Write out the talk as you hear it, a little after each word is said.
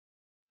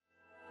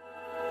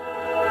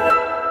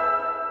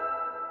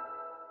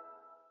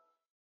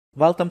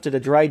Welcome to the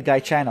Droid Guy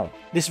channel.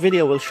 This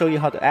video will show you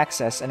how to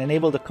access and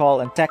enable the call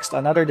and text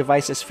on other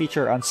devices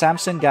feature on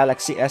Samsung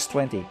Galaxy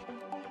S20.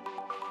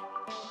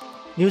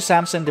 New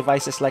Samsung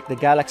devices like the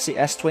Galaxy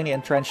S20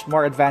 entrenched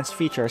more advanced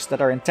features that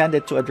are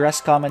intended to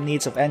address common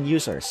needs of end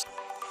users.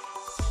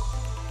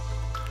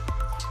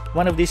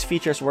 One of these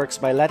features works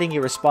by letting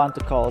you respond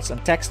to calls and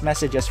text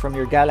messages from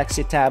your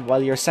Galaxy Tab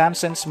while your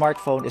Samsung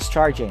smartphone is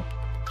charging.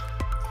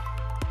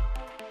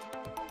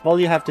 All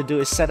you have to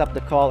do is set up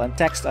the call and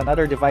text on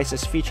other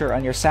devices feature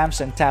on your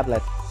Samsung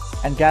tablet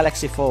and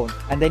Galaxy phone,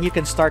 and then you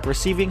can start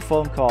receiving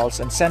phone calls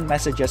and send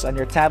messages on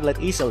your tablet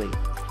easily.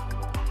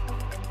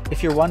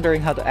 If you're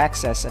wondering how to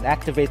access and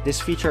activate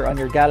this feature on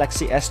your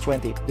Galaxy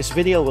S20, this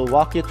video will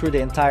walk you through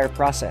the entire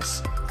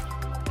process.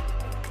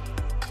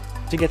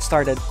 To get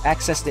started,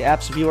 access the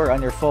Apps Viewer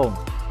on your phone.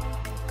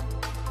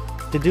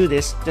 To do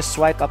this, just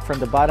swipe up from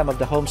the bottom of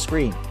the home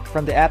screen.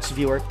 From the Apps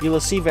Viewer, you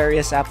will see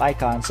various app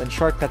icons and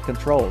shortcut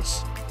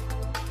controls.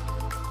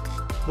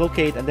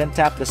 Locate and then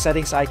tap the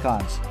settings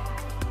icons.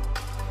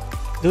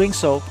 Doing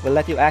so will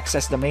let you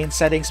access the main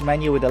settings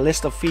menu with a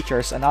list of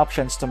features and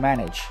options to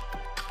manage.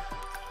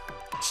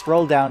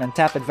 Scroll down and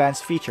tap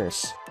Advanced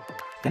Features.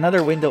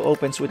 Another window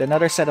opens with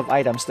another set of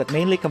items that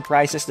mainly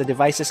comprises the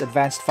device's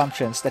advanced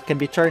functions that can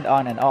be turned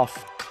on and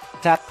off.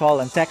 Tap Call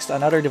and Text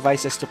on other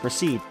devices to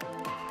proceed.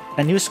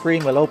 A new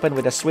screen will open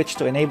with a switch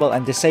to enable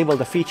and disable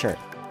the feature.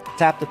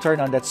 Tap to turn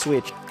on that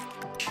switch.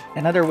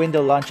 Another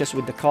window launches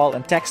with the Call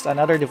and Text on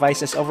other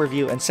devices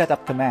overview and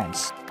setup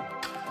commands.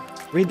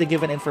 Read the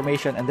given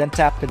information and then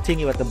tap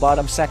Continue at the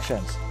bottom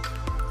sections.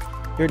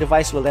 Your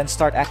device will then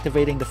start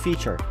activating the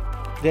feature.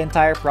 The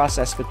entire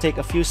process could take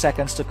a few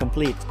seconds to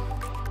complete.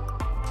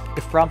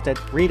 If prompted,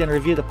 read and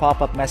review the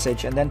pop-up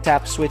message and then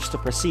tap Switch to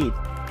proceed.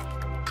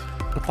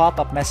 The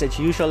pop-up message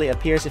usually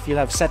appears if you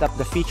have set up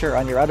the feature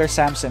on your other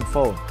Samsung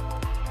phone.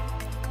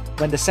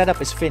 When the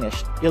setup is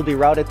finished, you'll be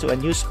routed to a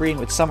new screen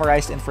with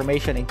summarized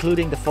information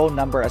including the phone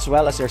number as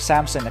well as your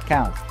Samsung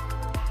account.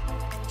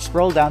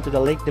 Scroll down to the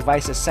Linked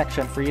Devices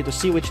section for you to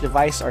see which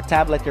device or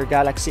tablet your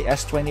Galaxy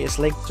S20 is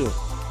linked to.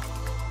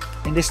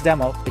 In this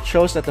demo, it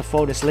shows that the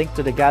phone is linked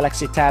to the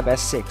Galaxy Tab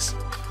S6.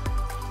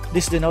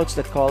 This denotes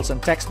that calls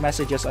and text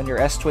messages on your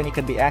S20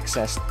 can be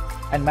accessed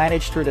and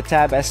managed through the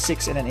Tab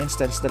S6 in an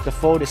instance that the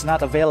phone is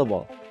not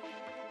available.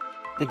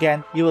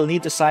 Again, you will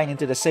need to sign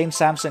into the same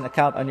Samsung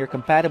account on your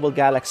compatible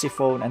Galaxy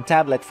phone and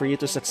tablet for you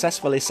to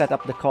successfully set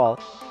up the call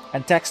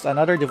and text on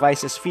other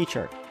devices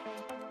feature.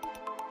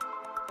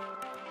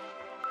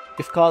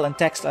 If call and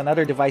text on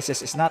other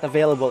devices is not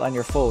available on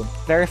your phone,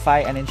 verify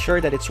and ensure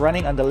that it's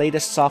running on the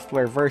latest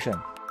software version.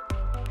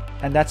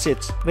 And that's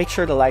it. Make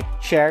sure to like,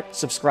 share,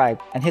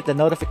 subscribe, and hit the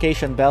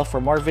notification bell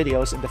for more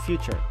videos in the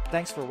future.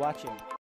 Thanks for watching.